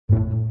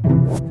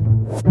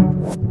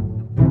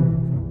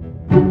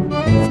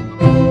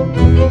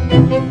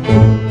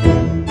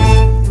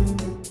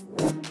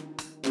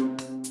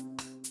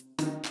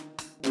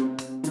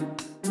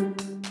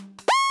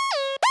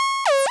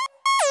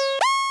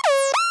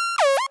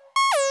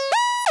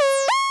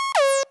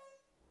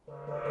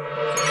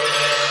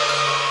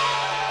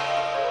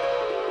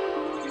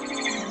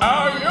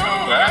Are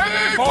you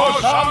ready for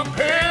some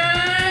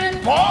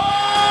ping pong?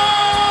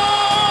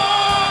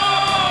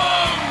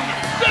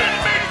 Then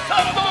make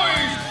some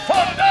noise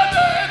for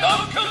Dada and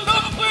Uncle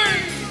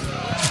Dumpling!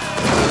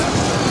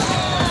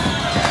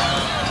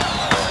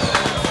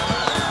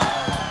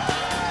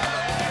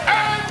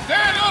 And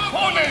their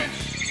opponents,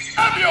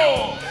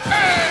 Abio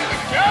and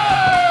Gao!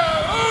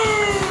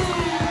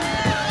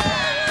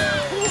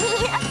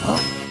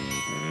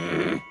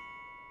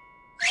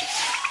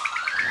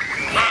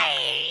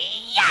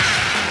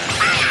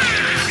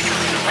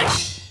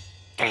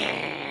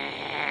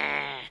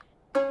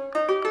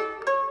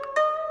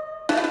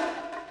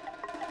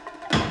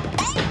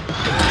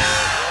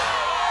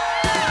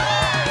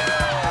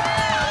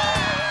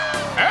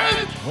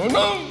 Who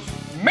knows?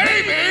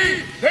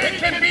 Maybe they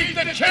can beat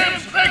the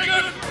champ's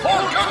record for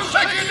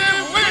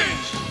consecutive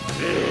wins!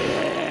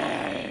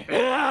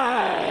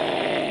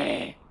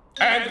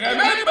 And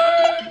remember,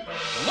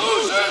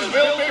 losers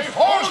will be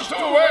forced to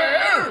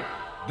wear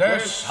the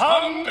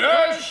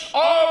sundress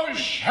of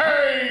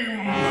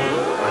shame!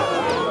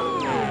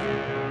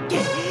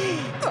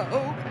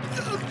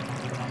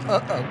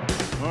 Uh-oh.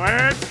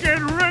 Let's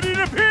get ready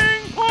to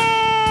ping pong!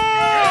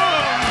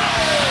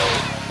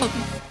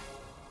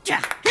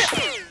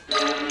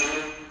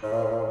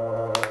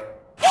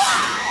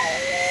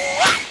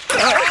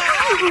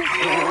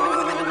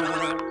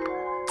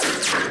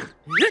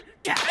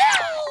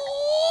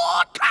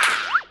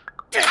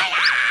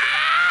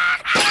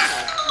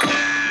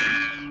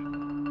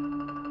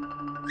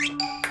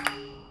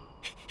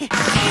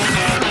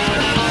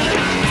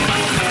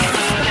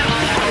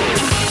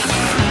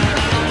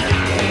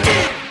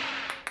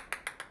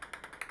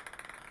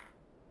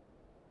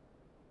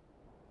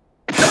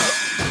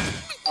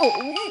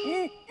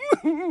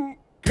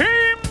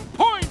 Game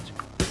point!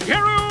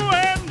 Kiru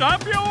and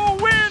Abio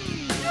win!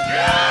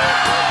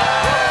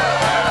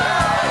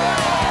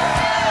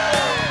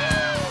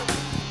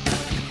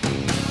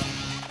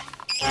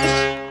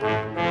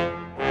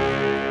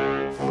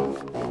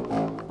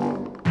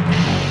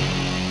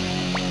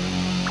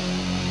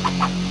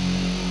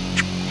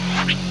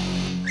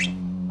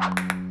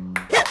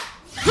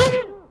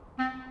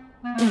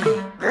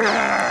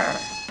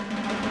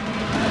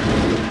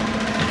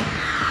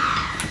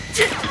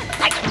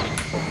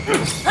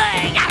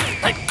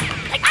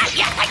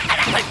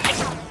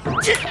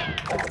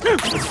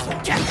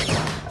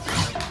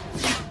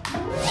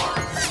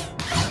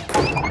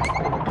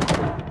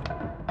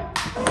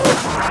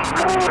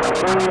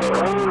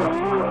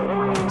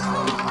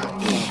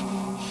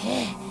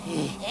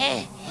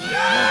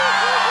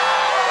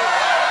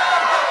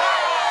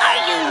 Are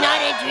you not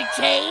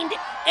entertained?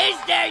 Is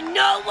there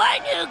no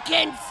one who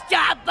can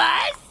stop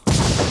us?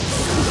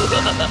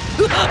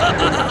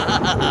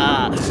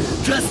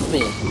 Trust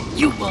me,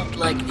 you won't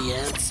like the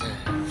answer.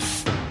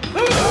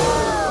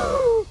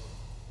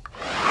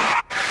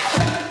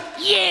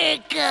 You're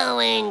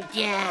going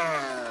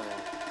down.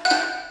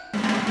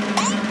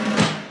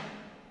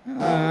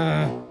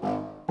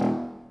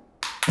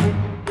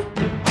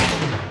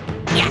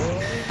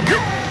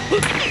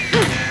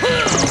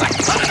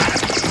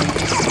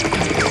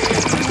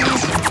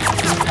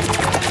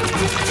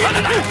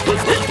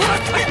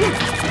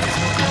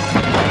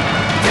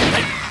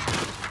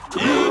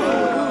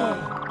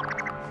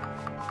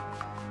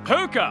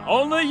 Pucca,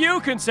 only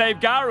you can save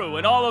Garu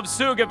and all of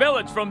Sooga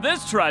village from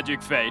this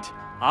tragic fate.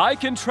 I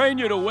can train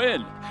you to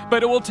win,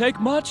 but it will take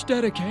much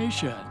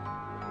dedication.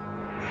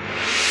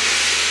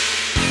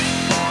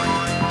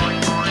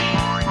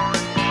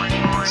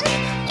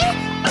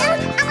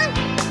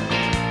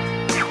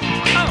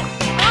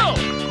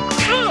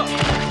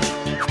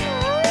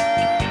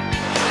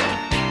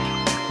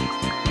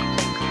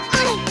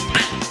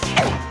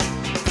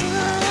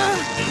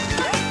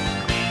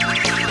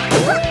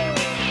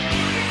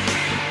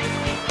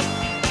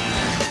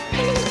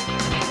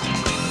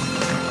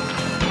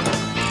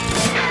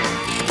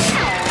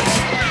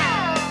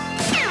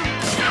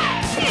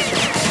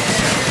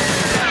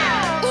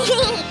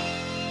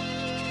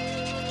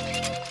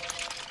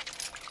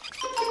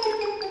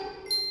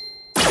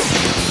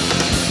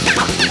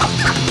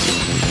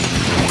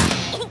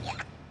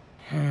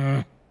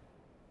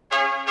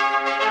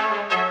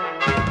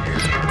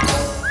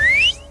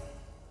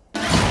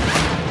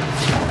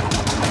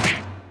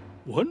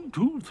 One,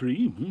 two,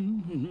 three,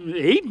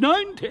 8,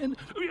 9, 10.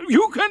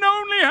 You can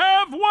only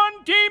have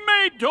one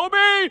teammate,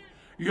 Toby!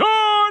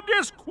 You're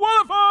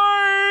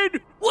disqualified!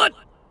 What?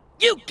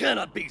 You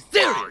cannot be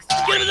serious!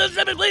 Get me those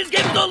 7 plays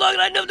games so long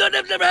and I never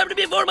happened to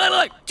me before in my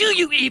life! Do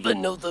you even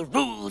know the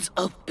rules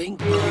of ping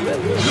pong?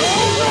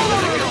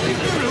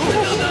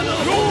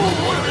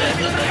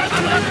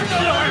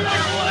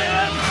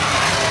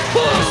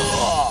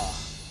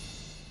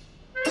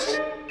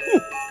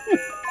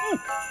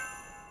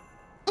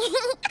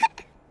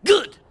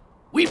 Good!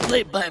 We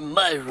play by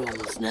my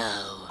rules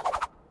now.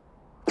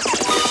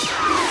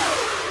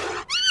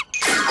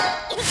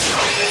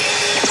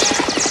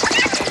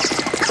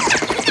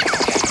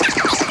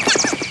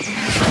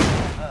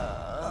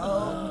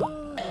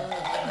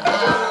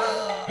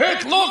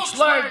 It looks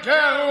like like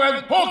Garu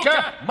and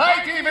Pucca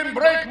might even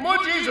break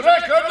Mudgy's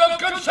record of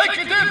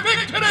consecutive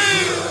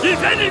victories!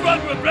 If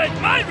anyone will break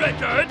my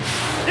record,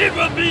 it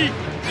will be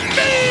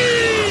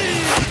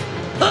me!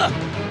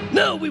 Ha!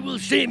 Now we will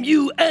shame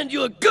you and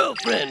your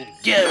girlfriend,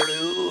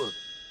 Garu.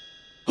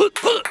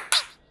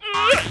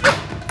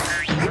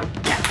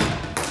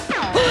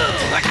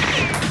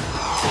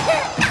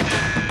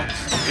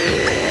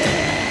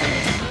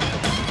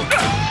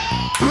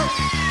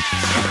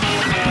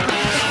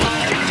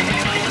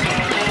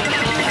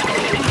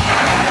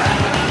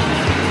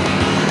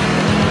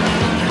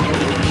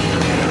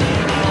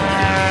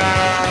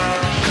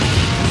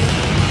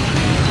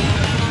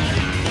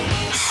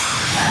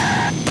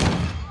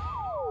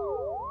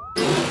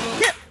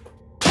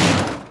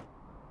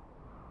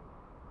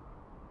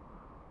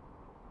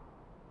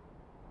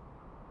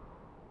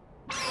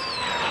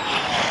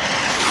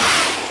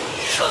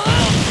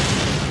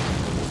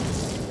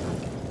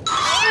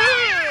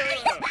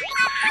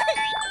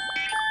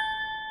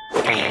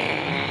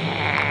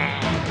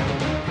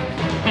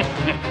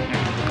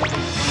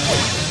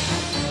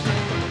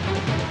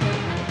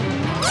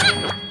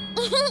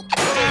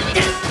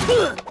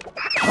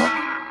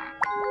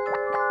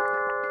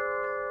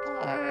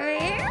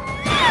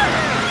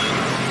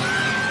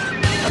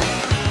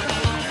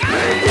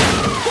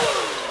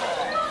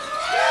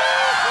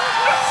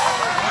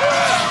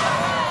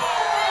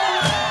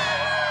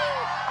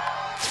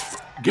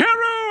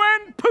 Garu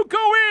and Pucca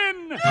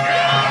win!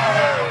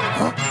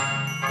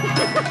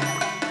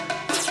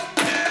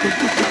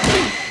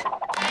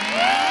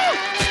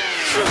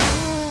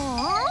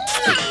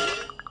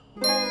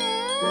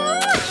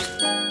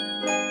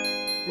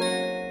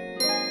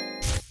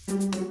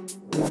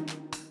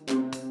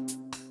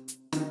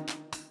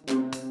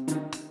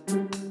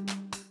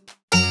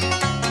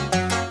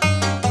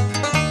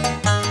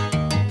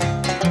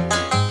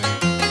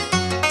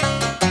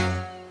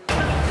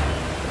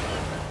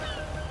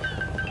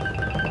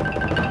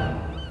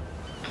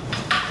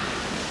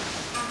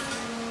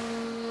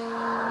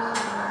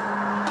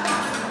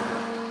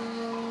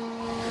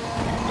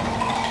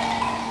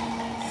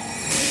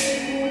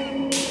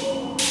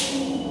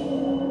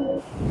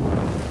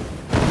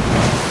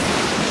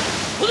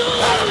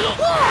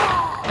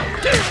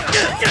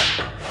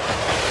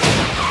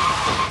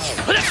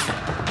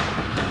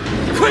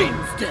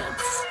 Queen's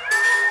dance.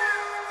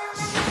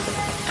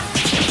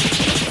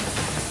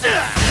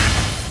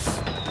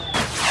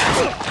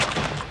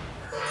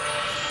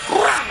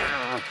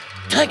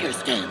 Tiger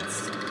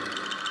stance.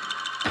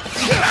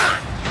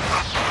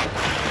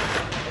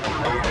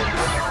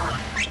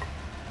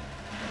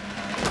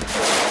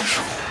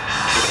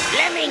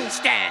 Lemming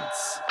stance.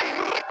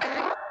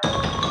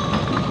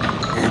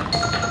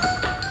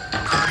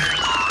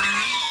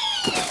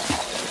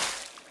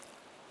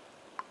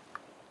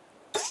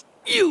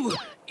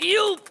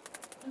 You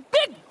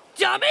big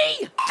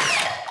dummy!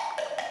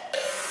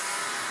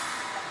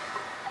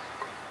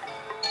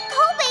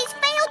 Kobe's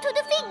failed to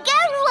defeat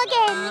Garu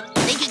again.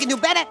 Think you can do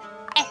better?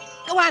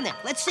 Go on then.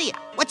 Let's see it.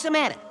 What's the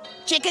matter?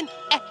 Chicken?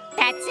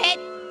 That's it.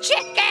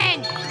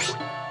 Chicken!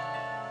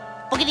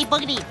 Boogity,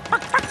 boogity.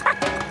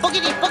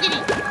 Boogity,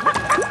 boogity.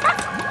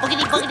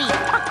 Boogity, boogity.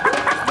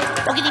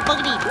 Boogity,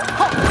 boogity.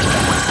 Ho!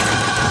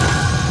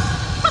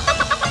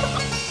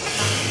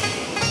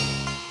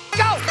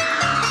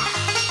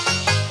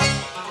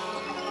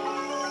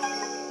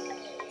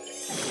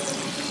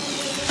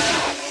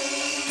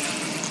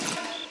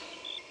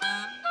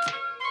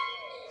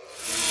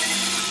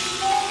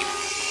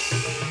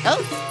 Oh,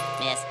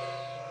 miss.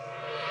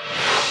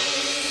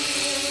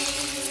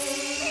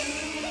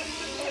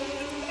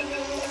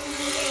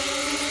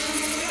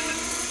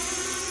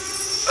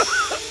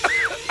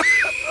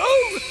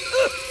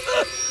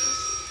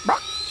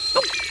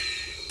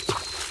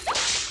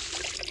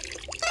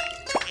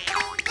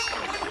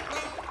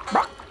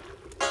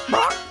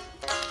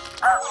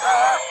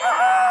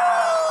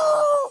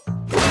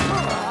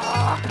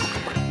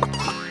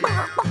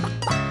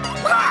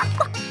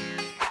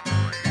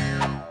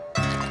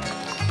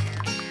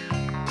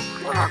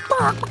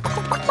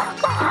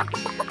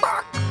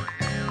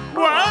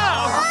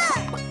 Mwah!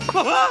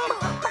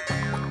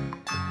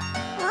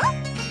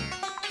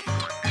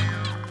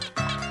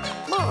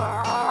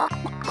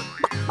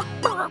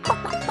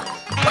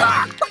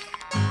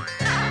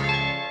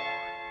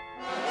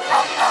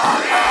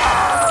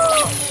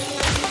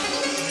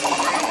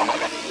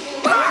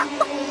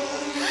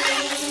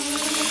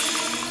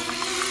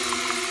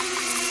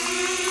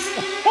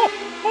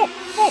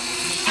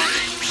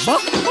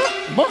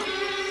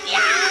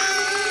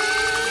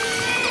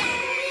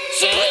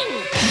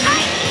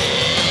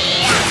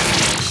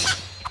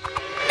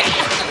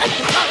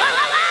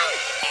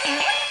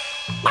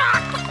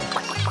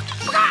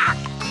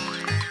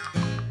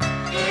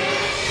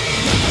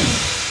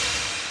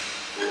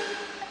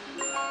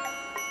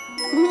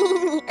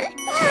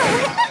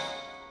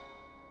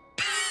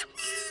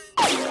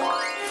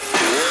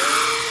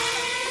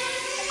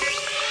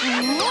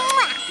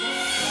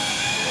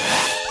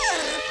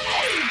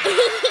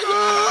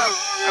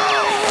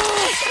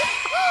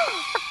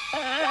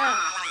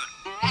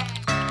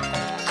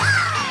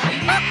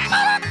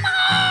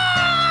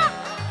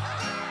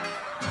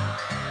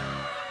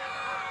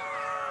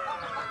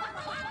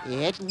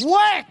 It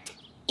worked!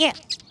 Yeah,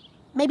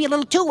 maybe a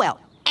little too well.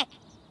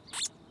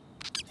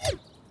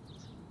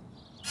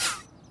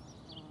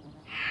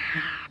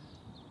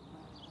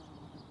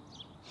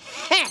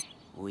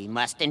 We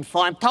must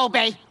inform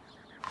Toby.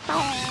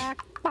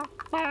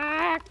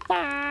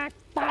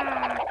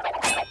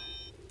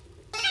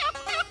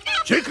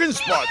 Chicken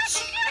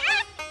spots!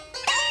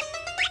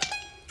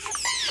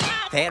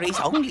 There is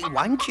only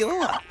one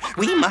cure.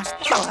 We must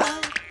cure.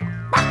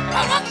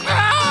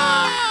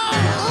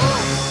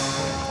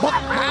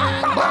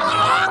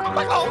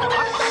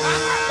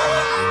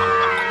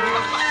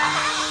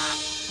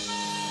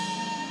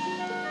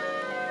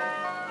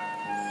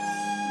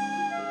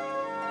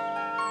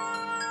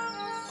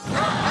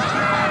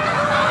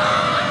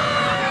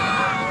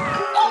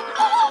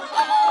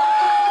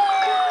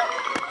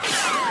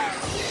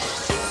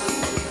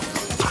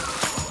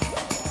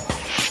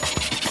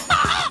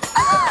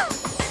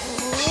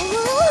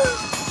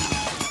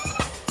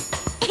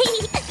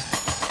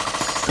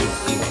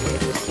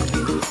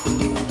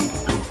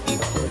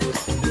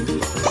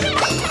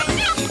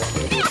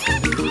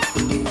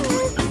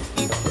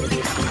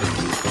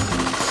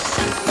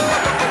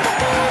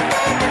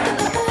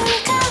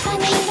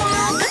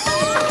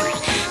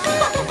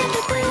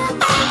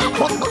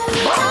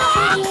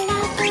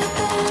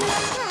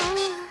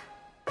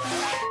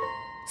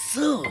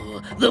 So,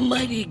 the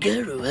mighty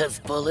Garu has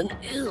fallen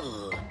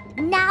ill.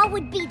 Now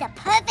would be the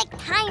perfect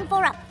time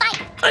for a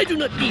fight. I do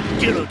not need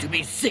Gero to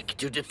be sick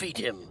to defeat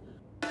him.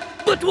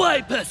 But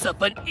why pass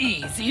up an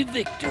easy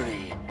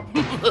victory?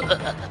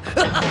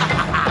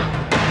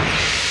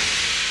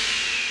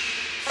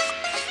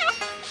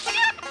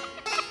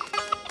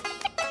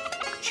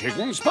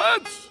 Chicken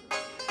spots?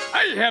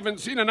 I haven't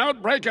seen an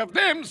outbreak of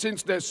them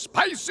since the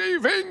spicy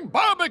wing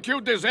barbecue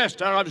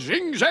disaster of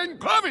Xinjiang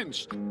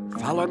province.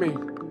 Follow me.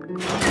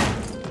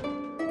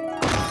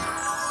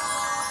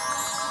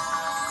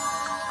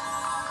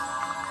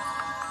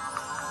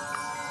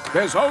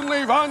 There's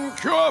only one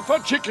cure for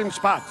chicken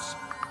spots.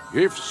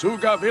 If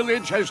Sooga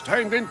village has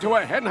turned into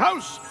a hen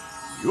house,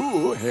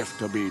 you have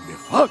to be the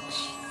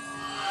fox.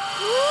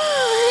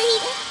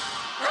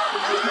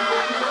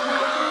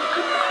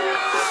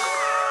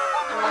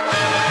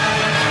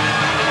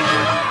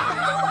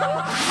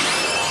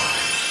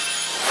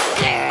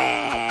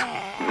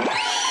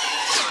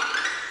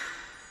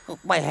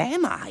 Where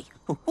am I?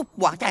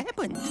 What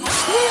happened?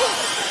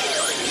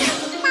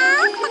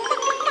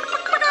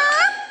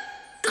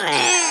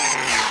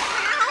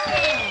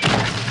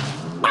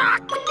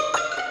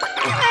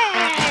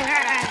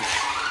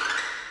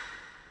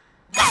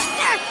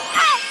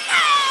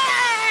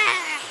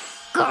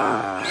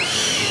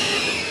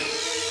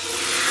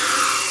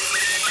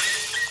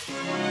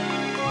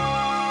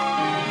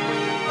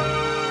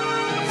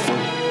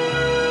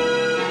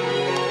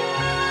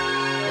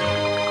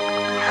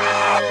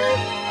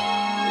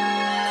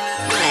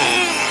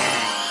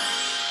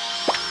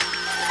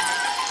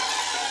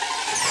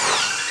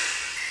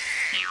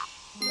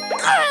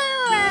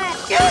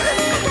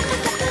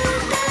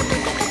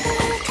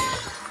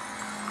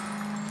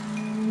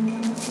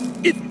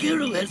 If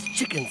Gero has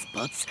chicken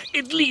spots,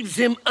 it leaves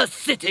him a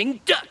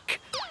sitting duck.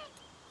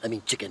 I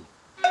mean chicken.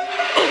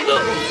 Oh no!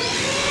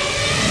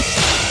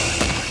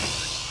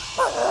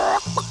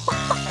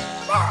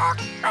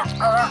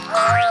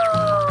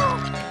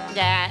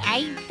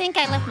 I think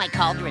I left my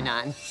cauldron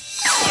on.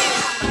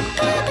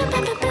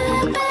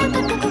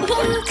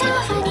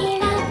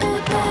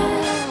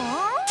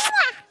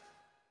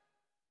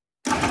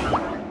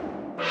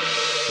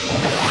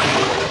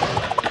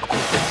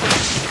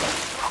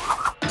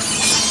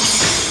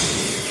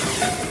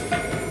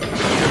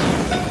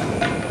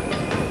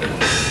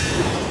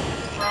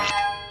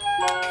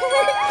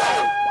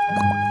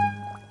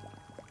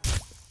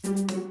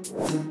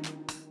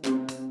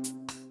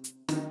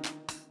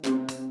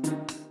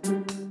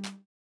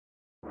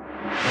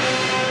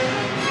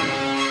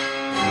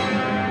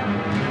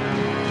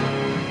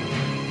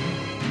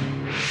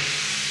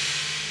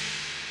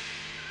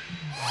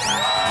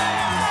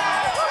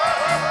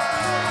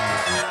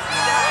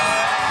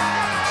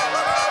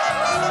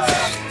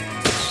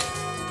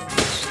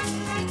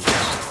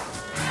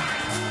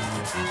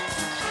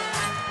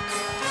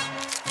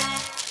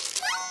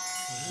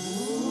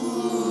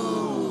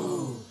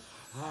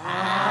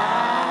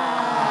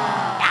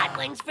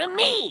 From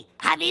me!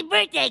 Happy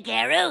birthday,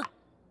 Garu!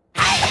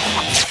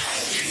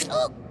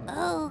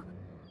 Oh.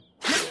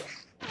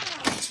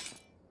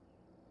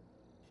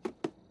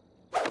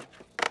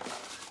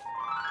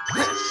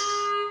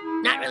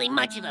 Not really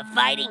much of a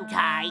fighting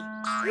tie.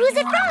 Who's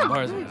it from?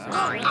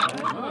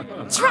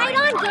 Try it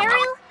on,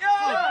 Garu.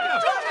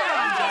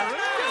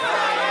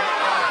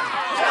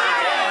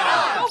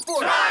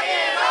 Try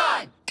it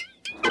on!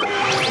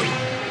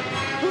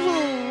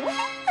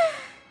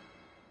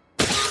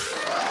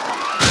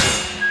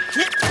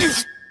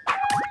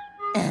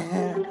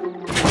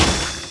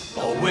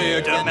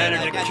 We're the men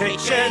in the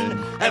kitchen,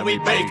 and we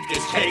bake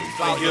this cake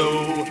for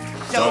you.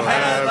 So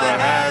have a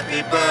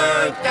happy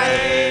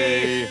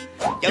birthday,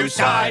 you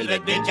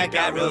silent ninja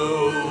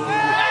Garu.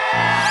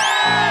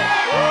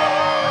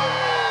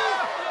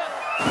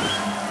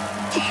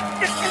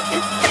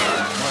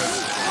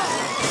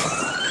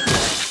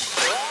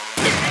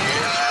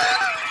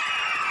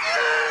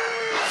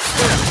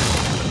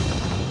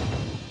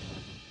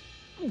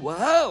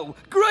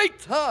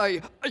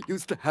 I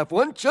used to have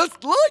one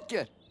just like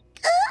it.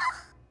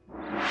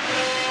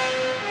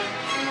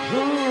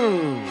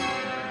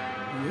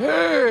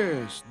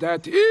 Yes,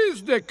 that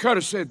is the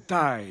cursed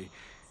tie.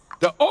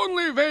 The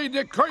only way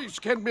the curse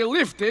can be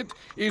lifted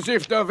is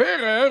if the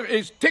wearer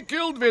is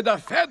tickled with a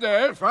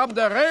feather from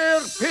the rare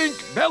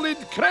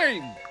pink-bellied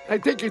crane. I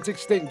think it's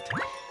extinct.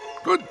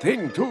 Good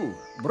thing, too.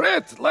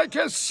 Breath like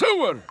a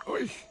sewer.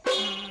 Oy.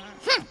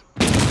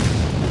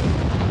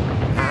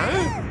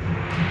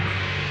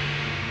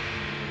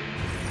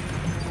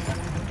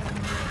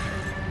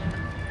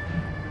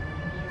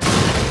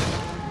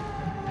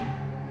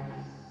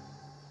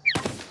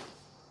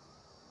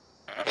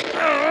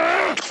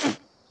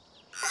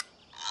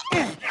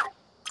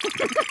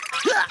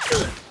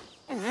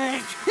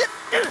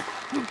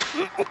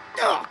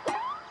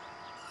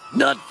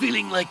 Not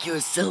feeling like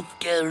yourself,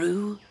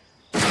 Garou?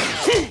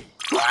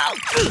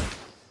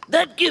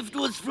 That gift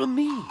was from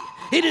me.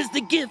 It is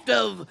the gift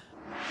of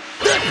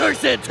the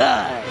cursed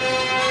tie.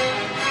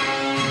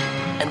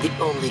 And the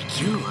only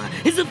cure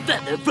is a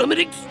feather from an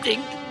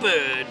extinct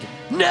bird.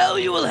 Now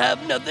you will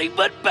have nothing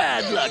but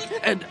bad luck,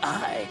 and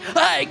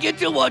I get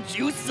to watch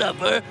you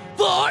suffer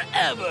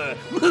forever.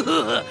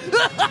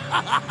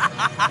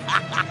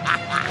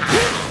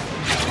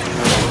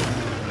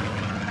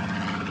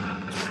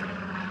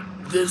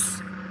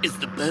 This is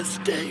the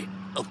best day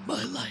of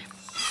my life.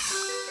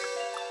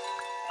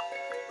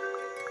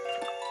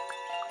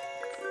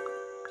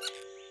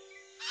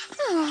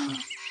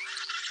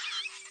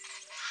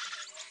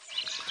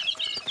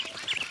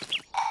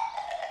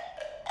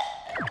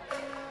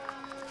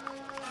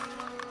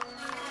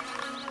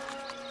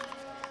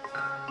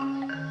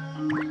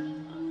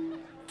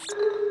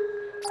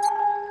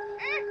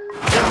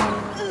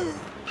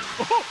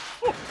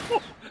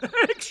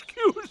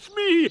 Excuse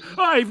me,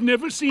 I've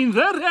never seen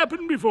that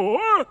happen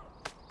before.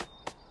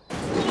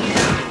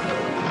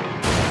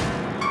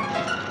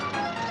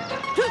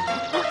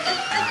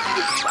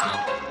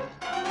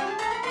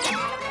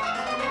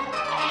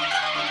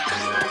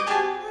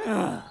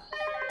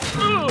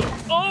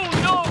 Oh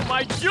no,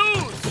 my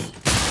juice!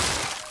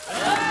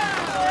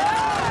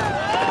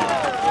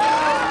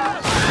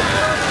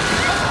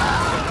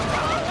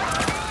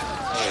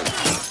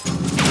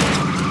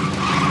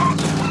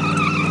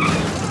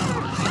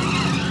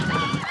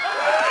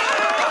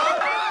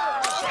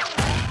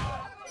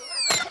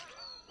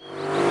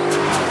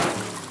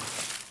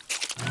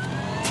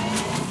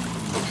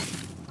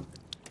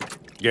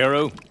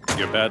 Garou,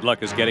 your bad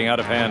luck is getting out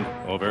of hand.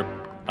 Over.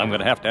 I'm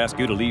gonna have to ask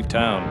you to leave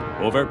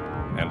town. Over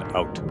and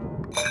out.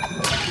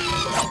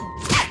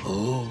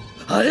 Oh,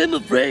 I am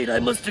afraid I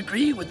must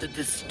agree with the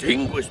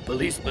distinguished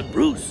policeman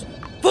Bruce.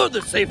 For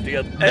the safety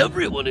of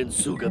everyone in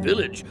Sooga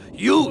Village,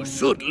 you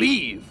should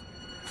leave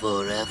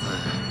forever.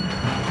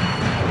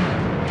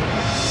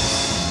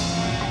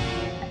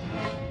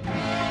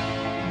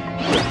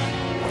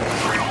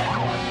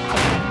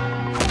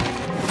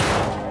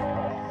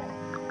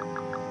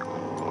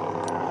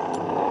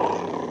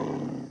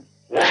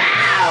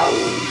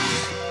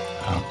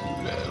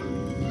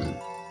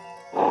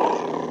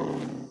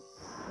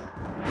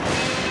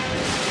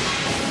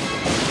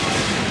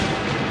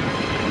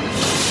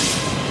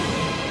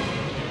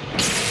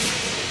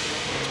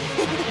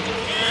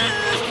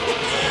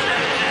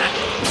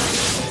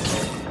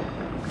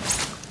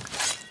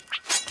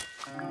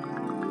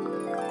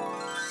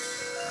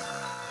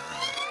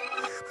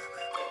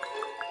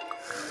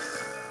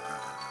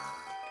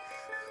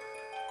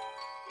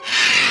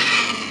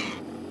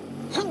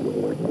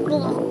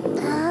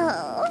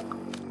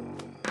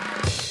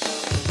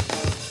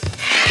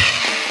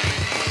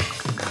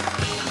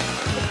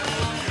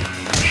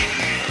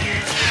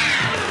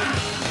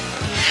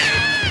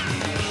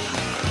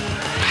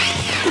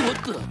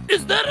 What the?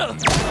 Is that a...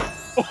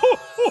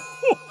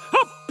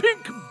 A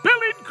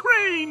pink-bellied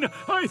crane!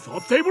 I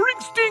thought they were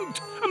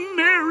extinct. A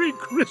Merry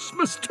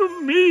Christmas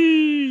to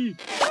me!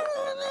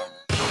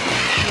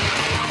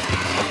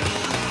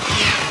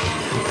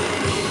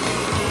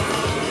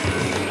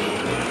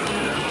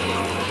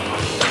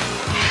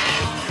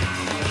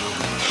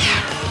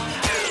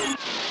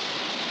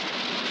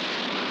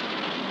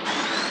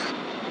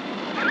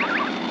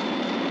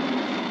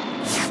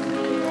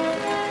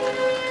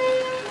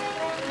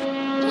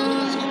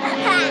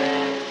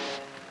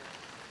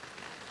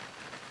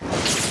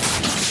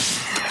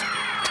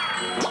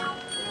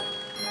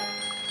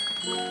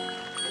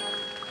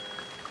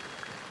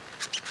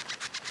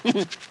 No!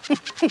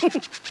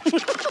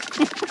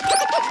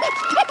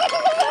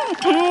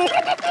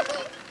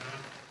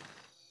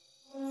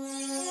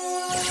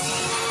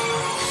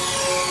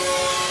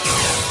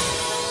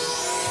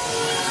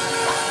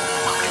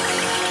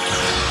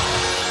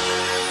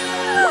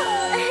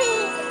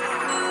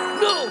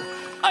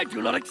 I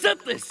do not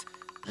accept this!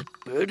 That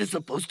bird is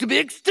supposed to be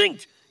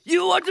extinct!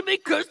 You are to be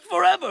cursed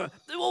forever!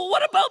 Well,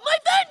 what about my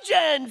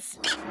vengeance?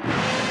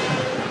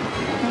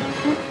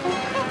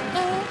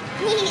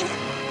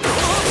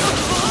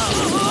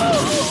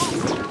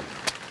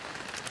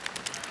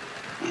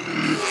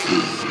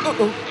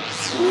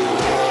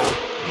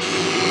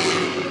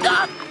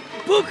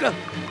 Pucca,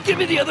 give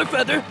me the other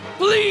feather,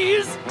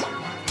 please!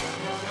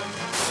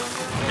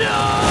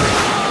 No!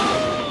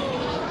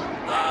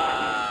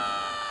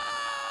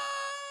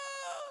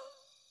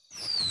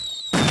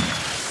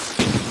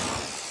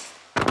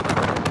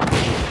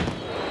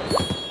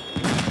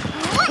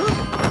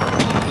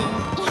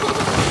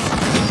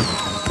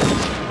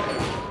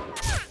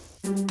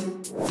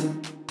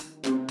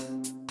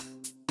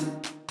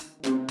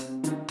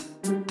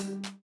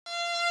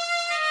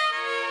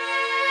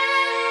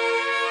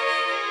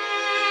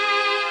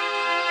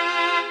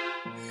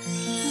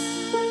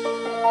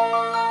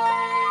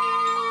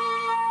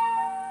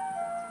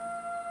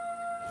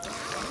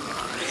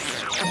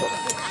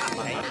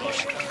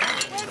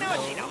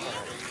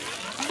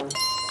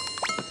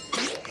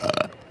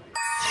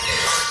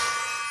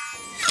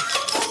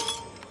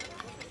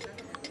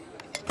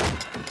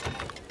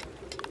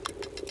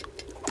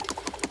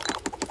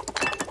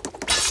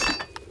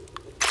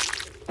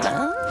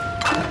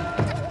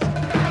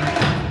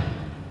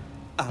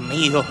 A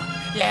meal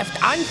left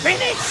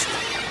unfinished.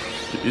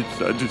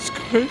 It's a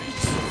disgrace.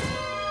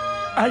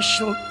 I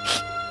shall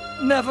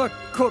never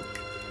cook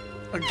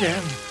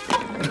again.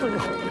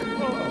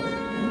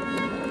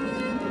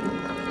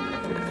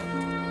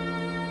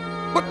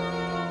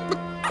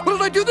 What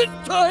did I do this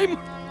time?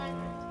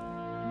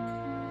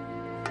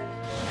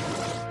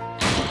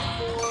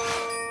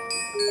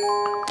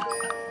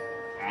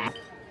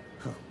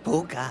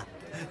 Pucca,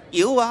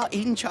 you are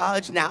in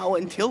charge now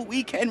until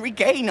we can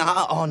regain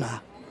our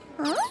honor.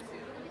 Huh?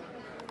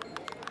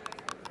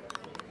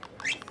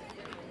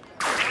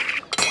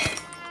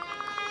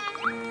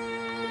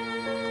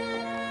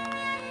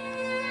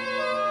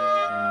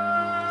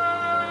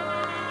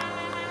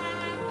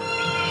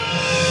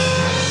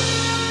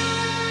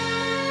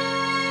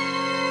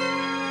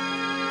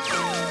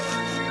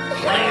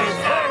 Where's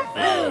our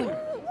food?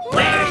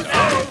 Where's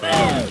our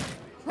food?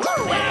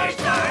 Where's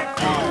our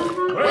food?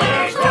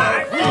 Where's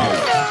our food?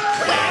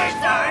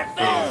 Where's our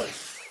food?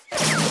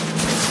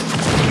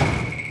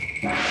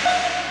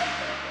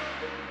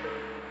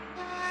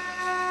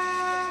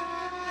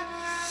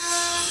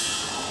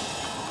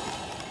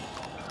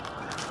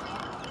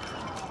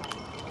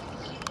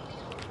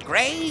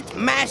 Great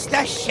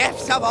master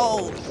chefs of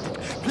old,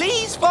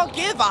 please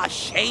forgive our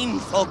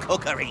shameful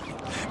cookery.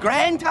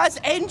 Grant us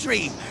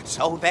entry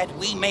so that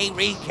we may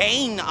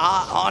regain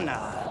our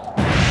honor.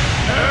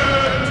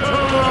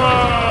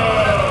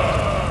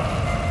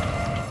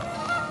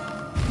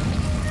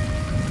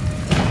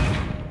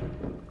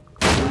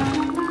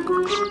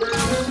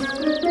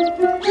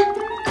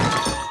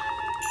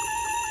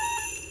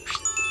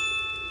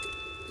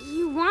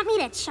 You want me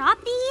to chop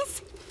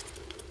these?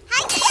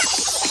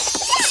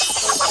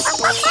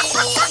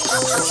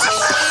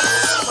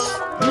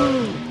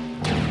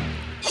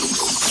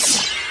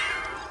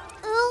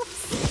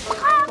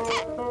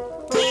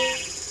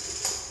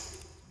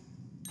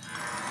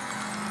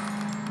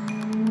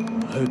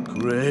 A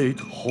great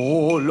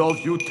hall of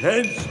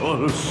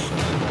utensils.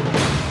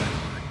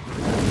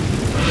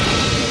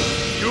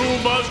 You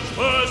must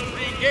first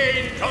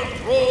regain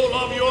control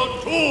of your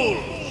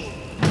tools.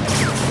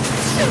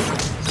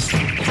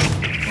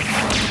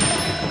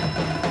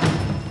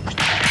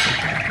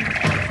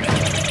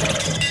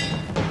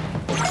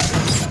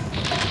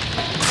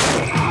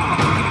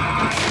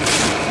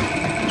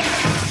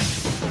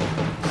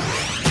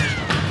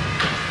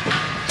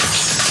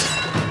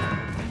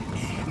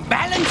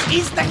 Balance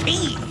is the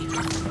key.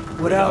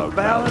 Without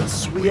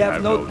balance, we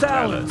have no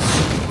talent.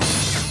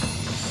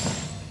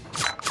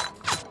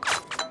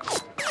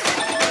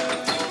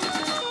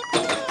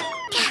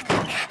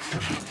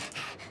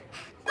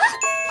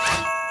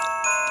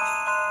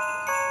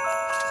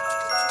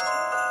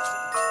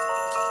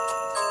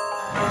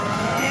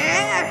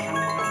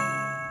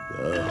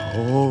 The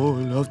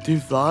whole of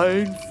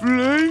divine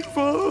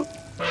flavor.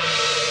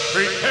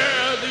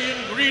 Prepare the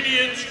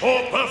ingredients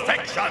for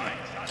perfection.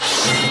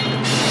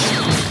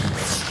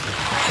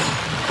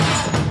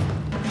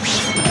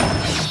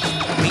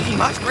 We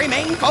must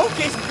remain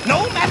focused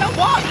no matter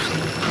what.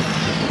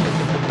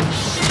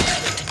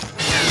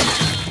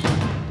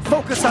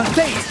 Focus on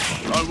taste,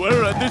 or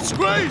we're a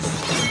disgrace.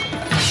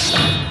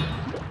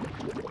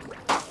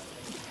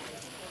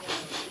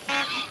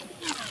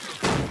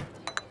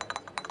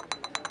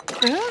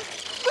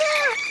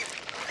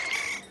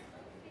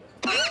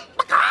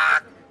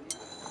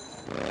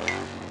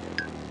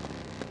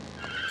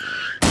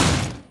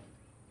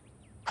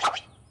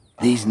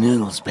 These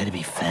noodles better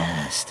be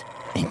fast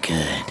and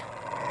good.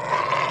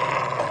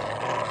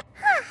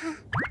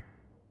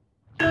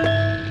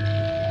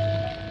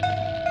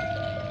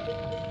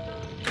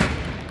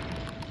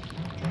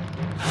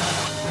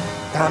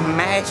 The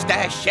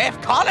Master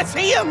Chef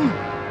Coliseum!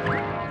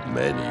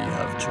 Many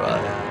have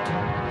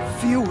tried.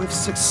 Few have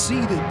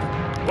succeeded.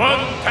 One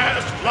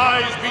task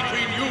lies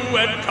between you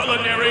and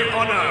culinary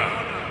honor.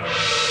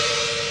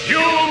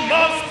 You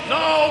must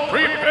now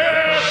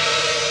prepare.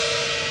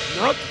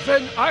 Not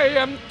when I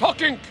am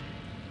talking.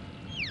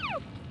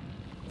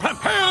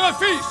 Prepare a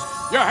feast.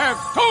 You have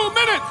 2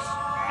 minutes.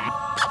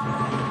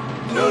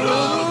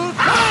 Noodles!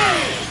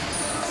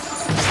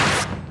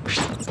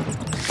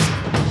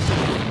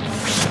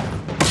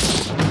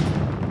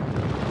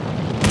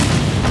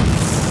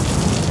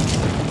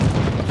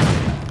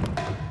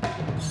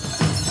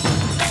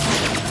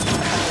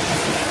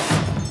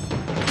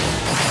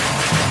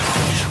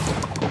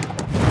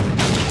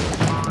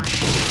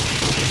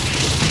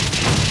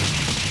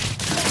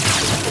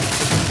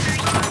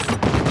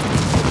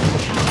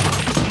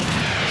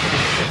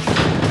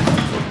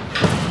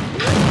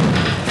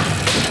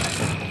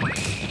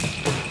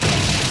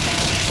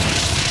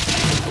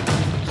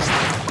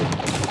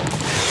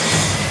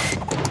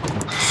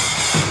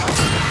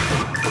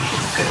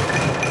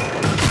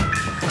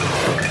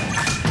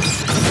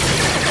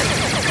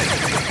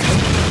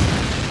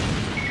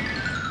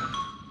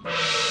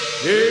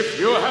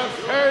 have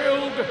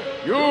failed.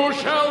 You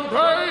shall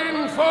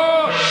burn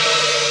for...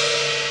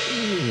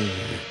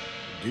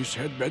 This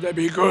had better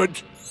be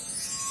good.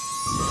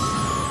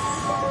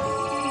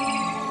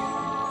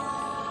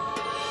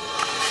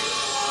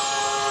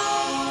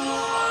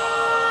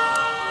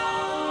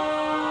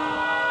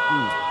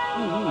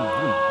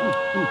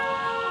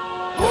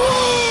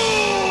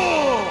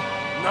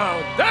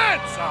 Now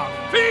that's a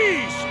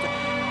feast!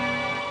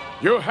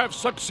 You have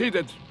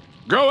succeeded.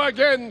 Go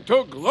again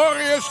to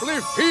gloriously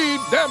feed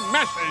the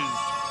masses.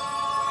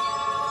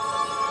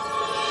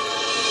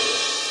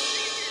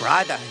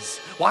 Brothers,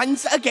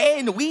 once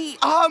again, we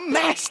are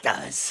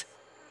masters.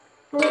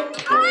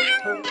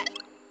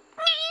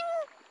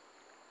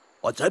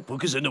 What's that?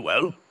 Pucca's in the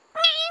well?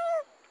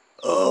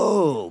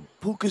 Oh,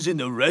 Pucca's in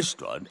the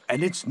restaurant,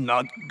 and it's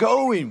not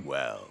going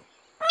well.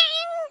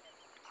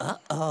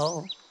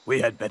 Uh-oh.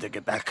 We had better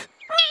get back.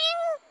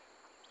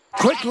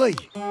 Quickly!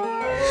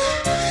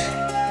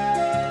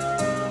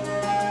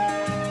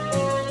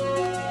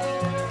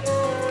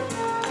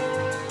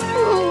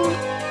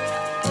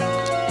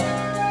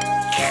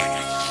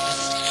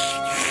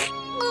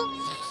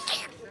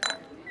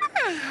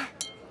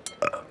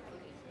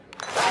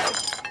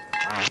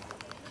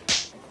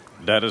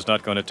 Dad is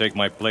not going to take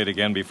my plate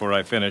again before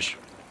I finish.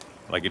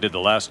 Like he did the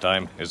last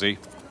time, is he?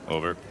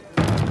 Over.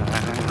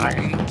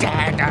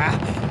 Dada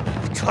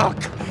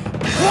took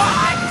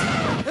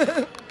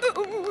what?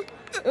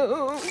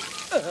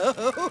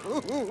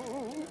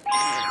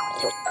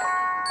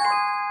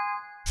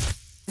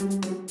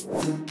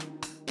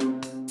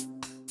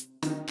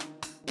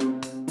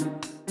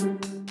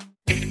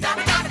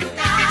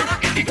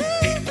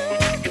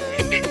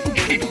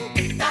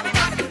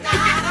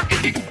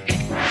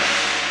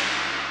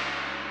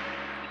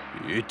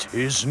 It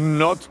is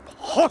not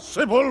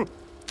possible!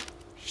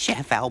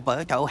 Chef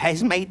Alberto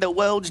has made the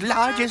world's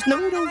largest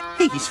noodle.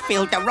 He's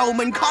filled the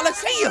Roman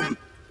Colosseum.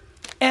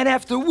 And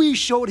after we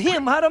showed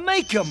him how to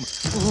make them,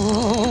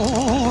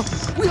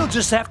 we'll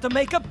just have to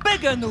make a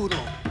bigger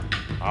noodle.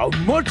 How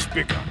much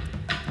bigger?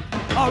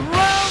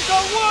 Around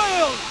the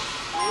world!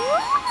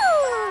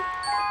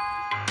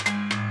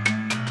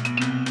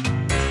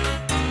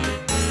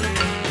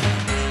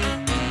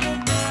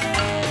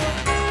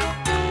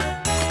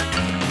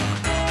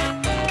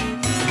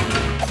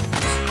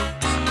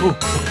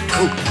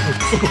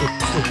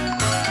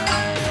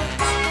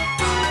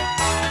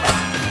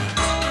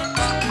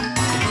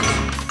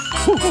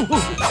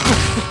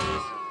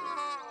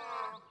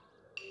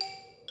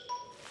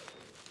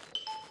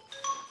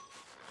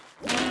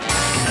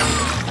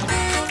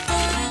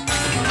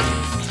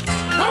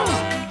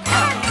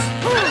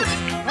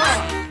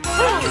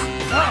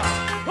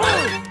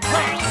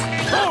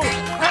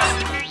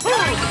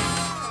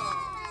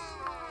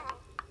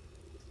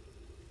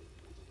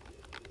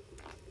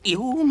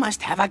 You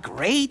must have a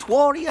great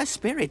warrior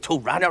spirit to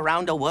run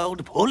around the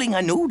world pulling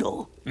a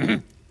noodle.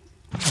 If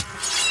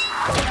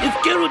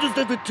Garo does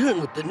not return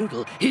with the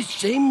noodle, his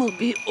shame will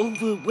be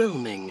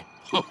overwhelming.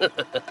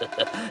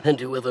 And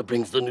whoever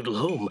brings the noodle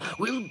home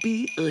will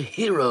be a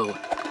hero.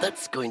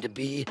 That's going to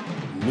be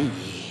me.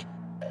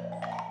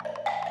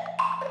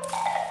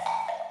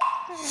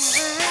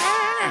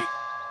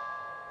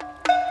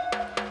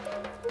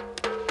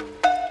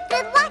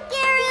 Good luck,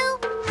 Garo.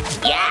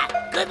 Yeah,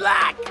 good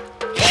luck.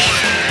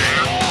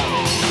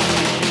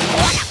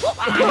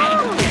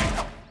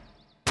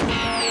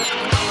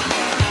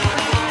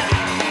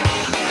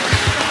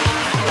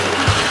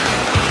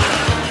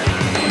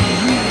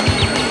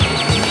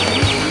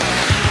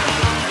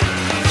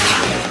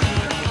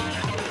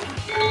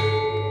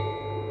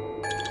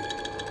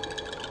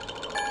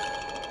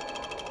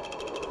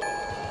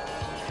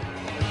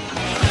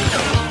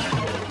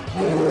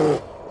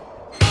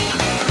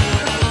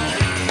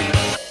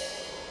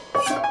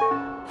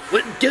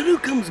 When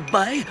Garo comes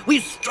by, we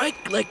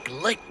strike like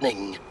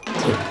lightning.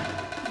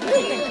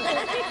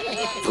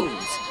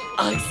 Fools!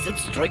 I said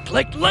strike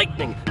like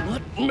lightning,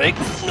 not make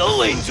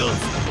snow angels!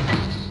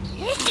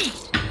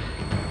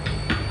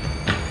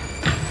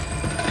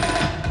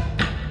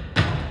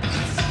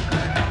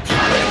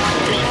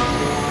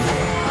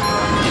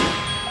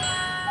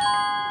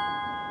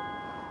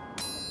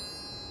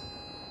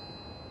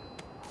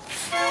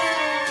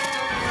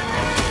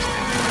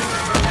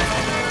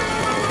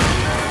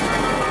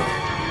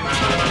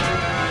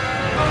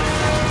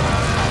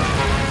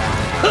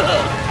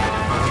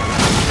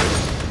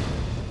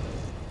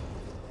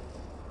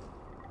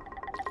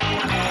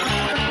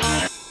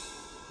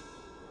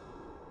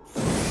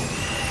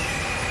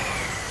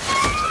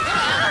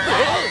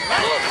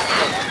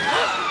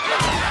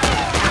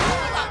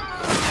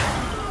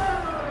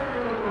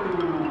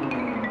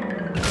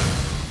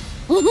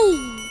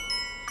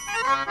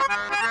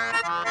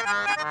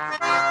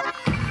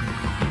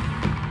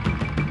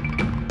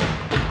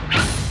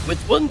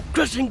 With one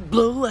crushing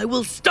blow, I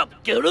will stop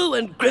Garo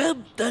and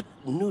grab that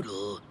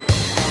noodle.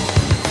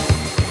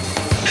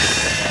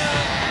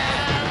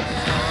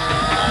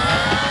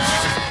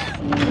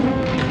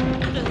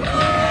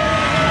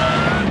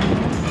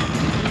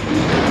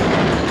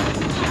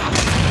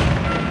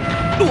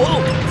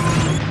 Whoa!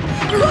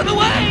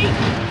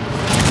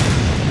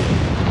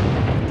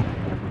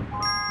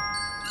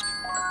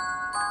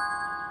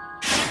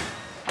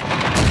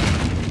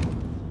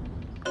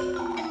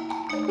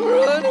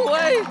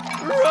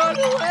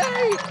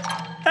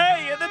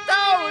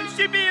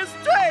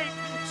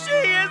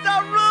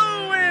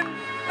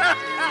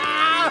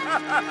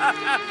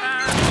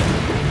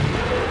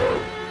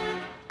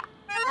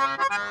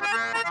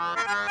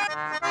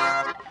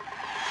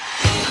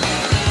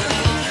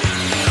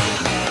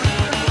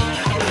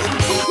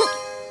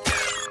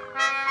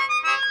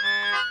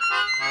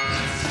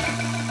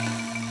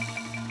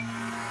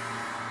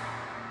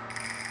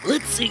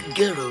 Let's see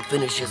Garo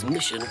finish his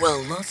mission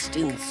while lost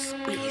in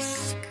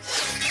space.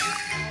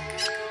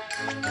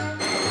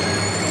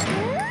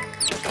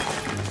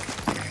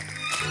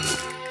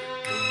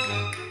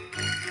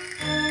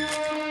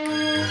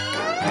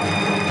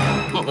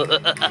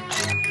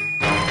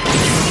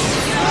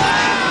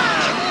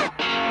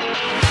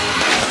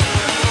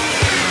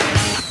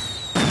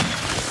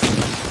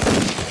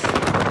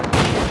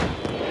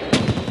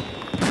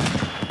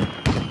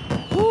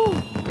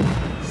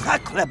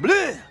 Sacre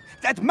bleu!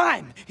 That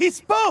man, he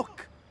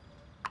spoke!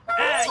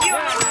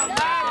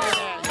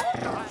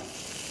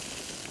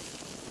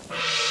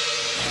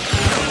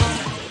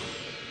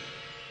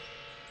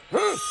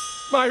 Huh?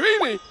 My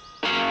weenie!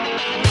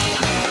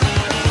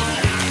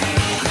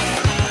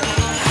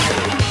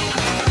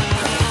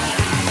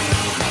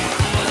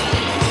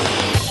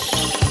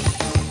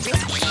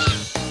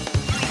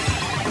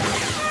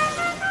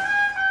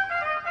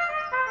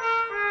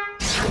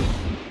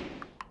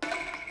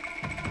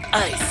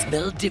 I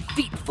smell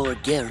defeat for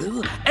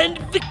Garu and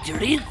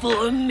victory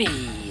for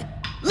me.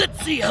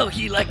 Let's see how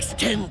he likes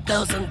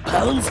 10,000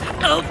 pounds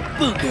of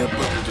booger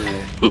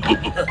boulder.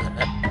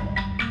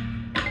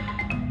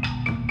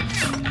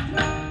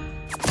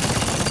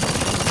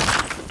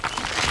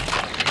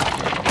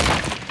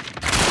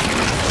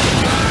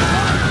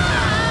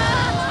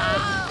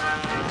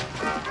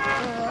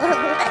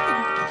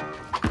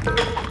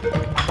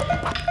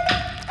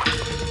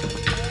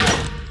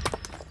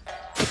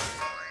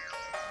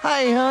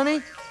 Hey,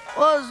 honey,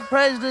 was the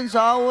presidents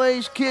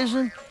always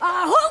kissing?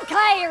 Who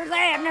cares,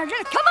 Abner?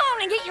 Just come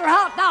on and get your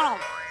hot dog.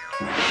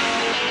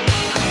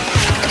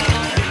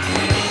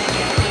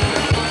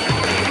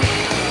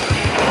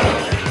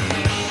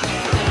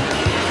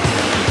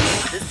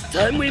 This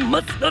time we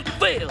must not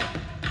fail.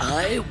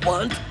 I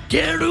want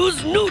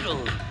Garu's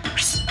noodle.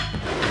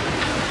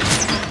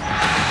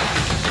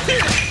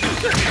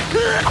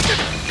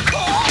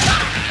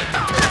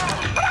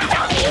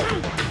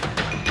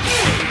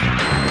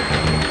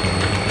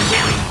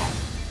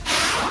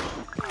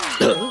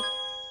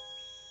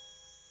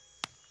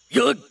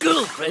 Your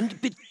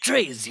girlfriend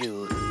betrays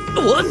you.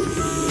 What?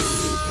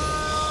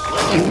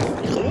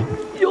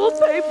 You'll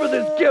pay for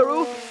this,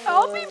 Garu.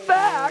 I'll be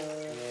back.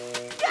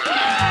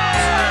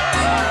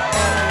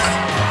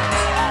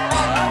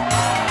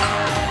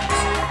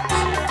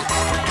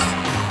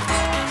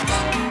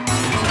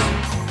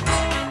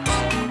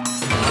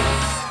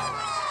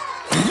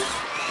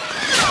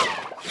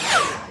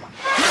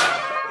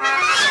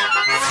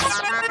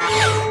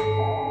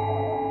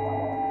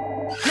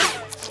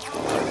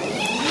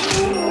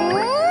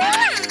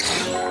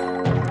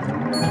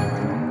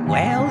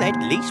 Well, at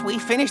least we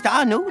finished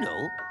our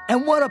noodle.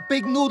 And what a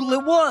big noodle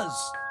it was.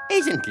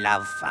 Isn't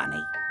love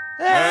funny?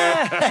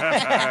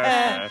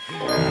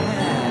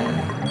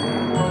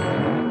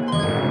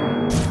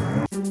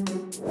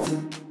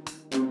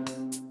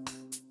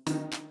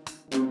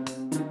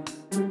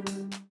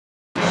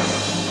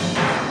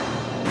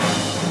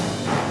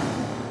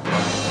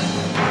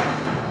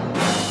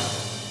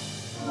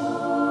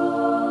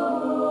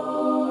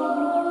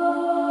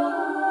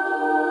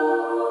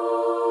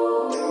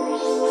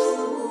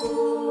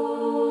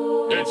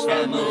 It's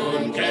the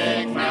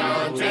Mooncake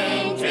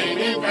Mountain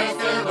Taming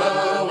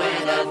Festival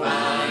where the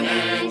fun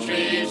and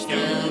treats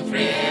to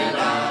thrill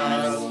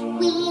us.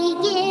 We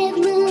give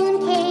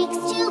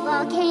mooncakes to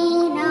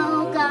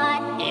Volcano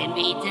God. In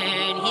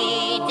return,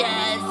 he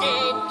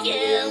doesn't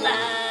kill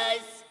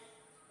us.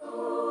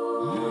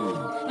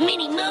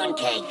 Mini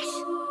mooncakes.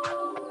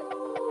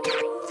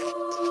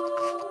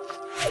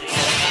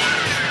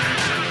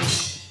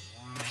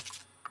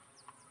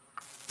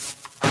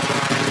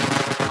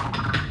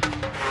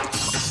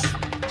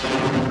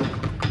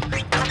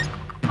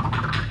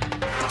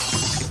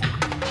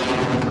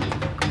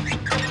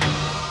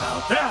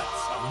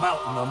 That's a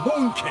mountain of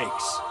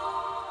mooncakes.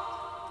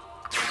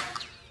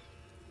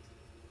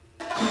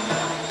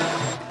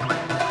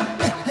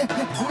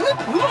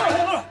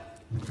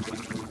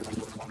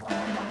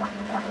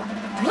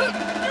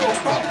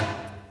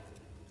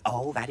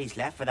 All that is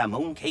left for the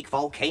Mooncake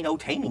Volcano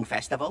Taming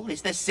Festival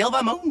is the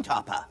Silver Moon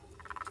Topper.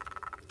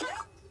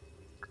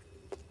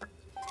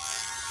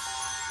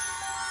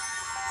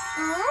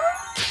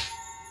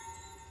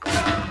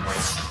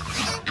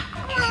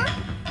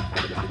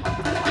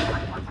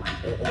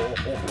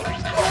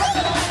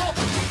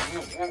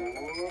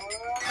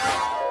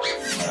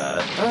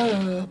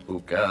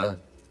 Pucca,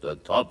 the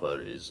topper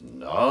is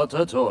not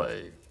a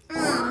toy.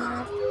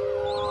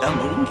 The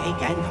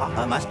mooncake and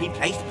topper must be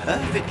placed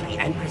perfectly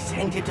and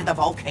presented to the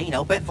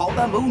volcano before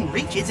the moon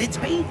reaches its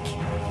peak.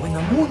 When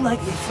the moonlight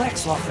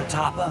reflects off the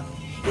topper,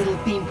 it'll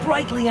beam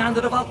brightly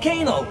onto the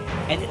volcano,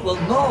 and it will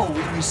know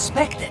we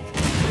respect it.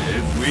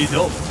 If we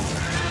don't,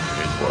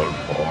 it will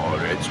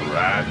pour its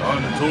wrath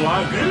onto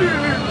our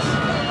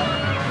village.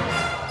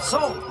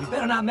 So, we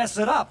better not mess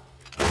it up.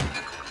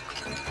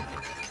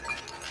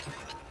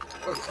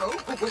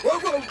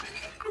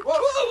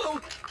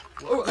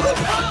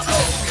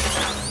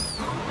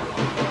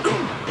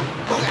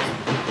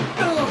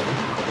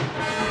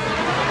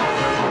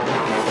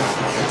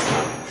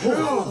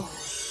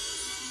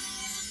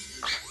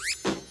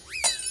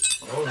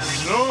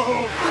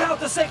 Without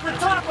the sacred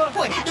topper!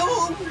 What are you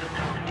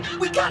doing?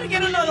 We gotta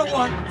get another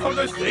one! For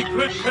the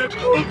sacred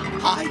temple.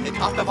 High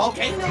atop the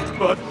volcano.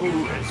 But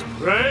who is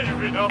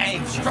brave enough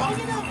And strong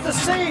enough To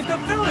save the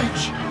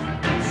village!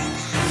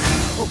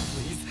 Oh,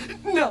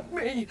 please, not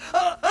me.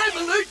 I'm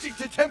allergic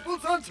to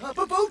temples on top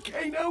of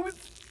volcanoes.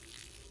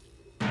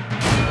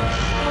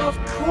 Of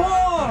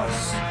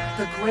course!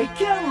 The great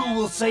Geru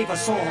will save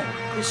us all.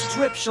 This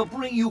trip shall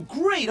bring you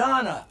great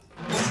honor.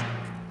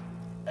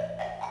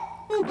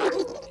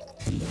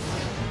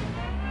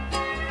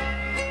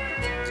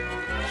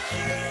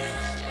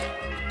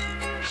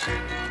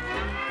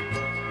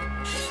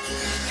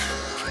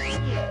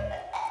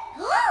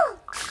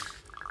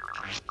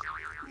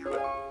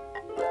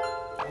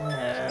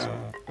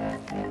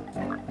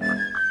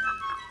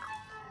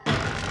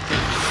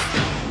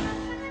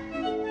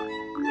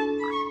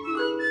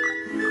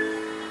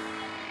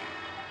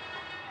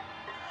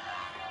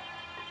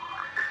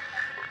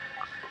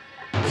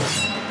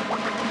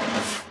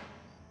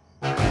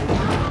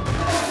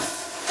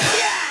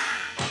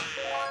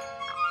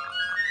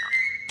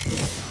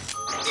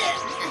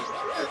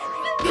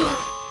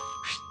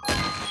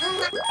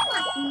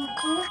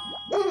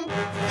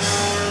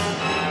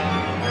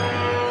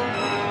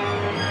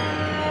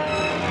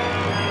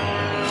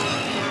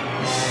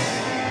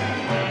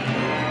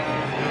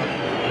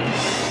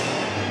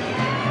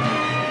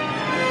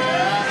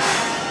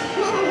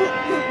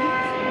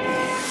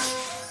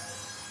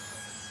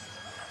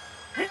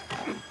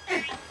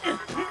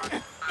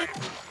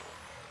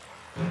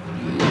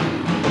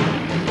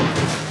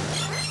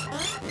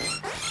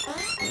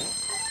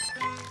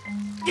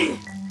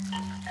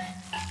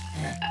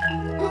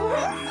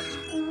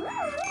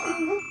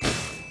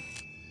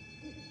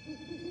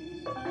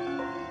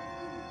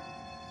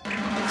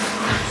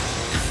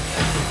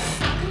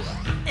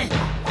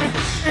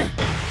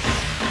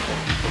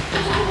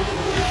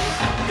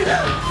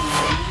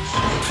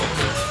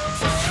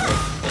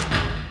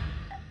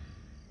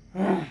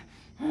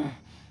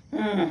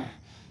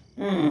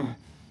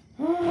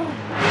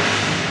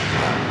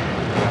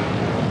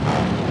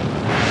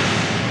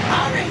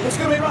 It's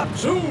gonna erupt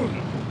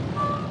soon!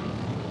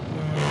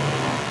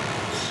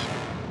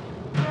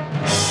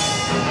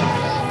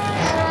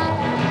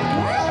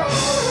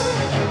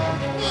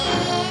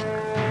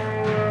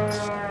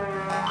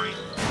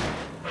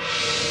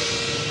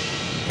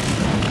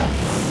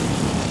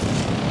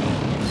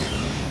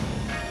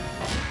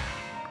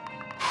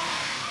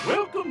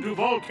 Welcome to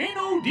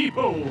Volcano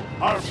Depot.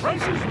 Our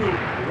prices will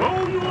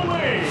blow you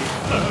away.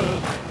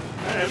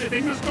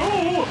 Everything must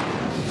go.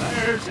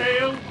 Fire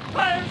sale,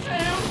 fire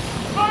sale,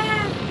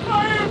 fire,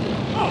 fire.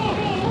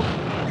 Oh!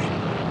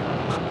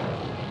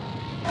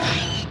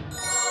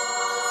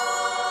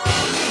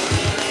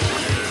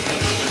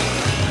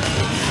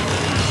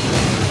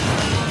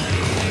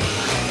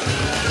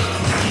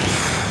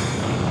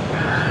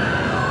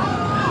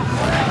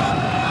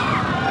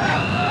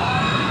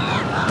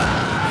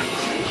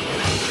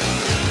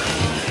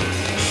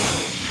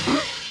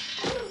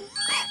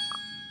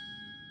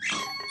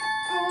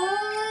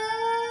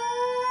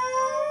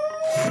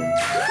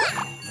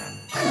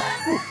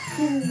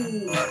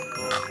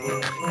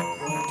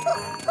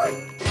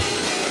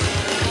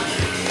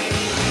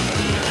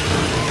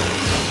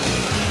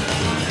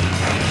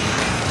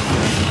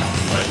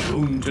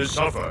 Doomed to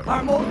suffer.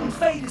 Our molten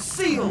fate is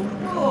sealed.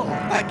 Oh.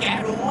 The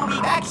Geru will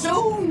be back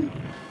soon.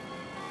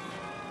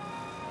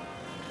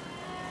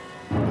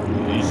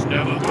 He's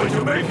never going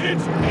to make it.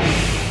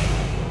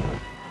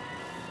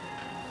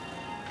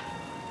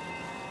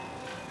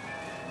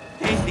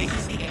 And this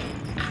is the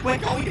end. We're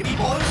going to be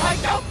boiled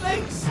like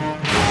dumplings.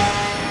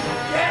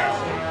 Geru,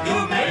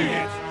 you made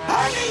it.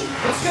 Hurry!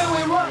 It's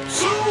gonna erupt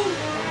soon!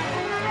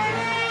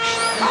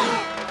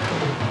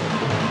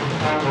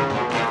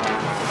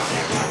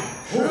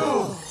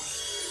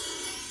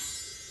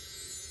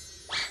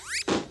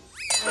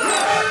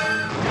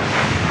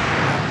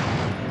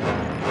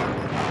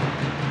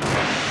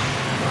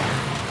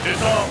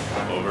 It's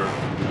off. Over.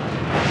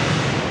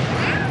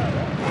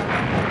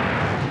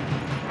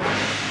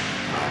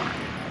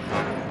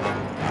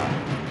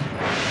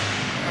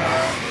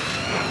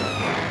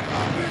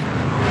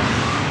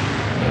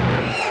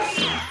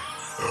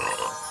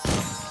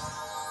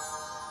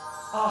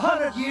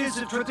 Years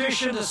of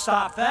tradition to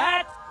stop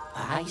that.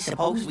 I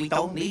suppose we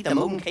don't need the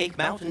Mooncake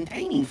Mountain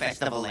Taming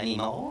Festival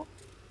anymore.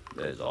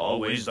 There's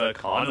always the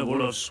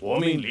Carnival of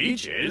Swarming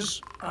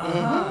Leeches.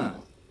 Uh-huh.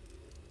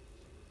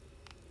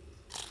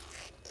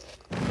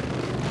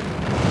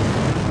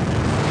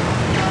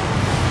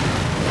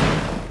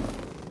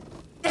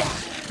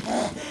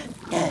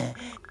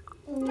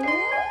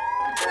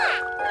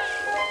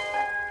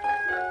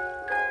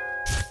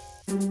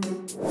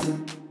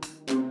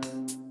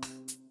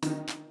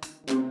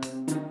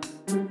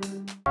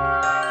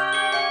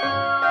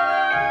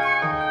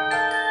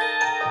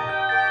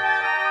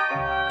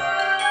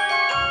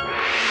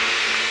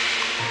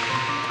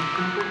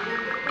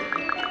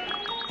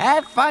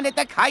 Have fun at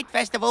the Kite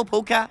Festival,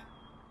 Pucca.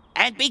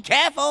 And be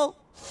careful.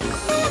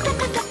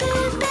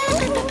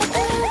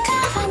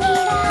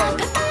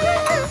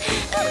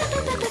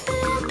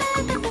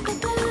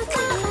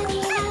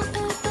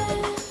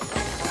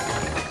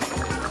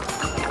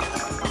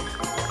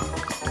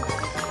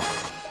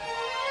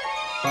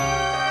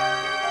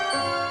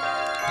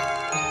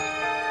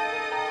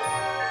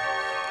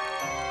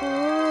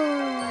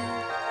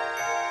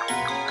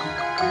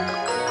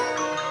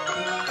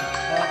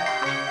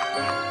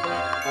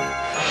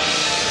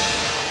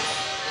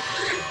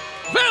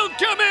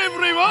 Welcome,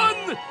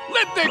 everyone!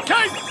 Let the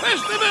Kite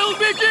Festival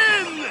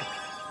begin!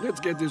 Let's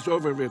get this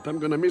over with. I'm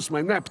gonna miss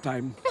my nap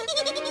time.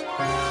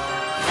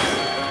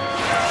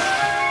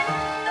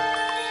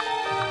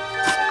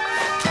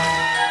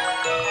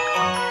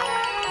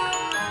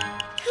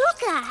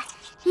 Pucca,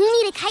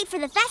 you need a kite for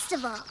the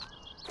festival.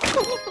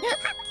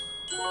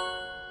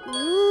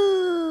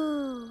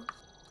 Ooh.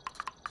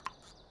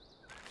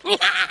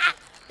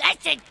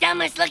 That's the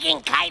dumbest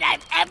looking kite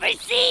I've ever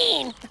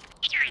seen.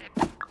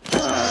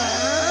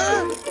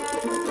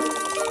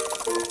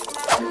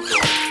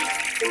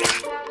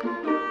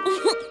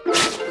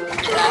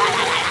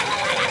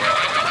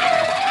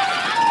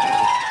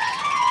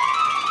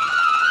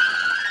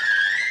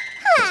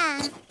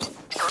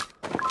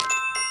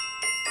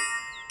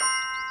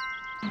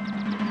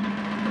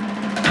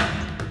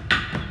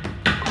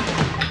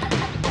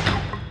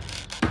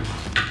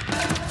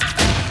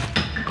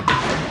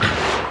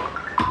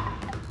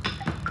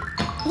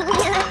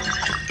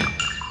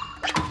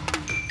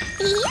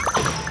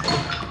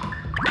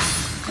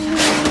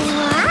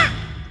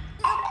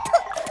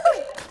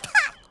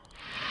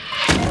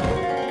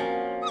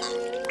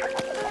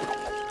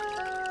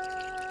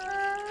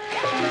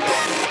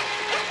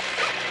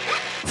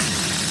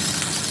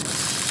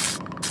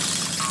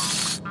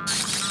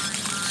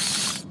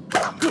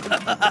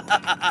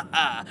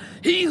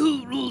 He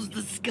who rules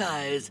the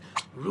skies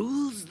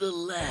rules the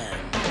land.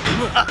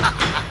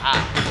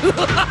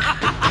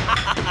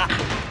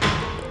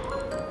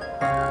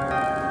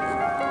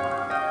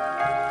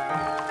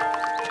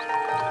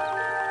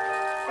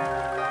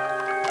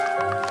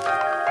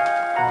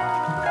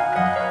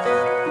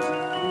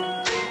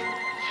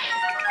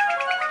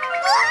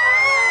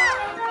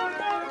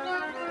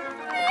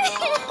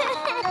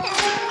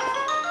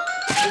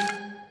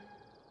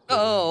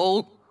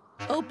 Oh,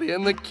 I'll be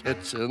in the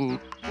kitchen.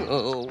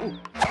 Oh.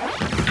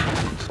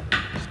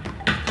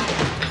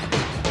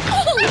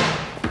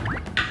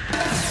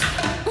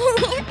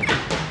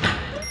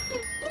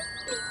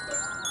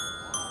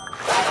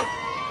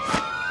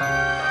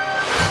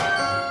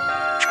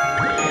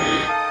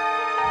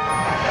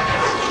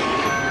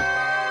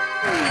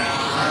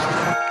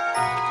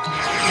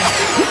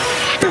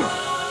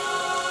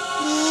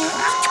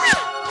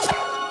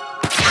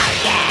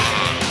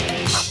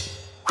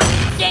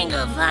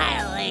 Single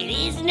file,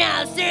 ladies.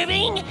 Now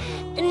serving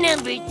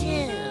number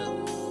 2.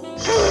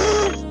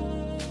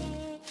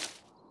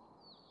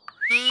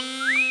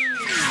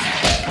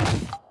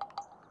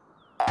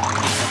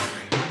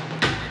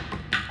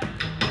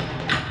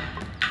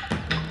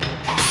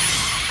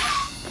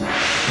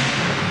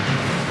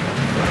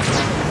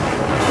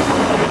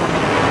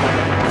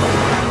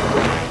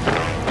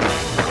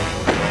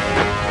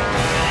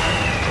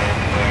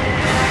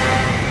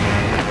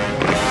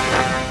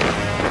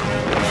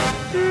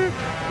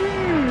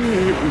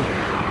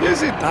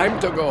 Is it time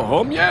to go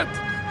home yet?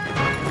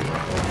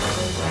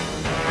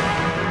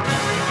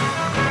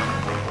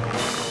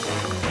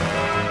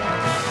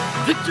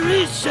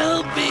 Victory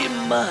shall be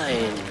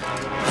mine.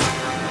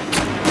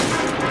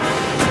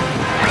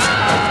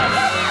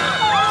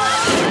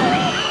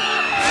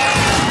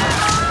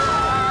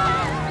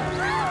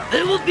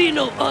 There will be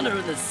no honor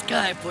in the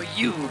sky for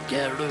you,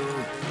 Garu.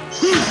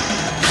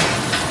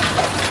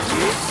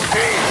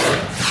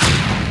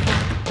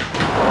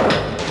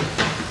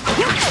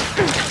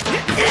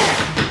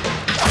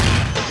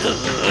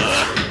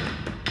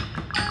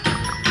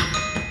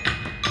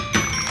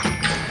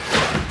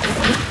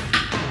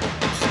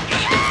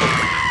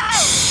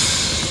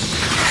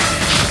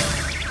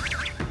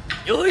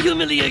 Your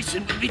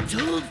humiliation will be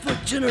told for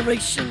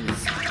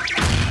generations.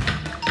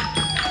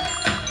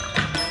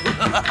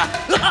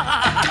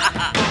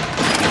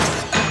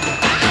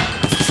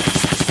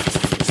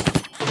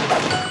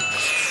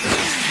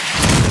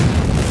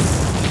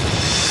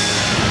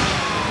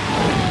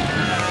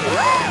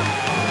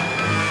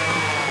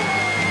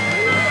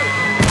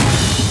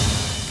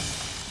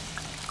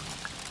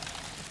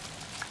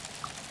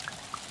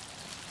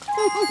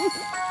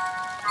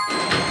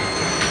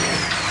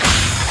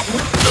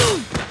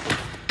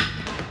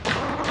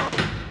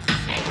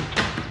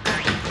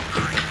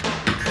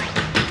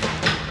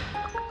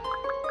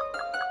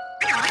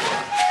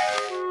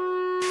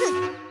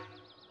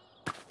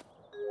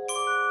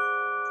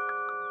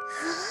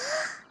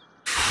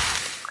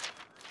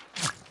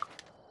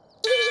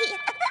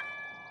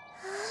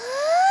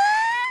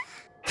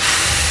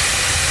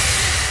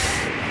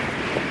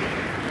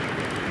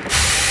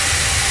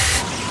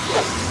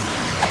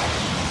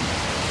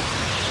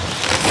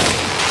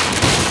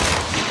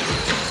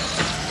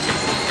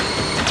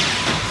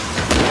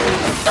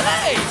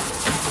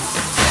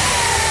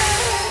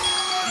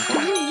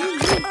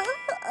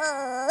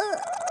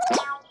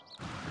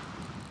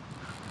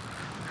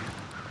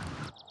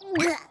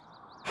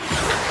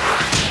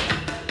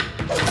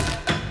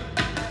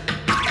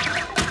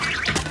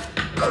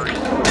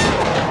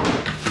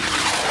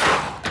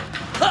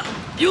 Ha!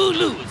 You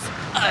lose.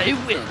 I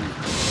win.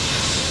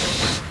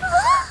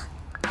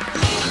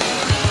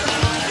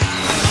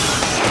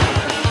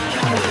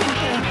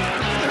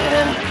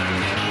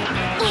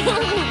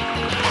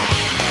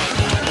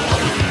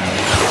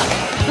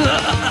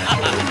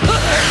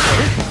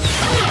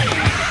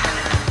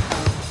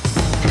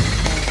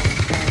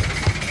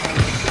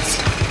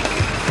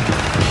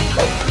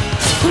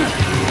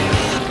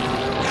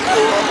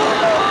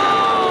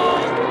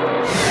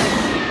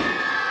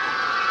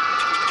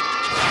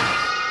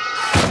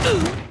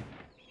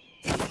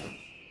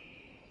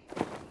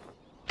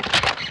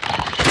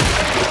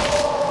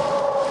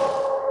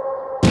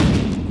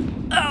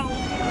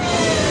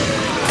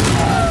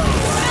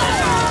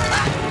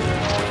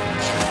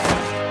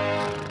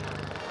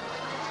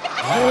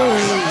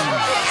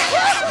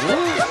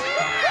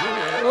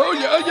 Oh,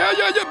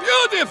 yeah,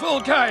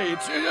 beautiful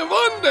kites.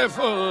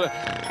 Wonderful.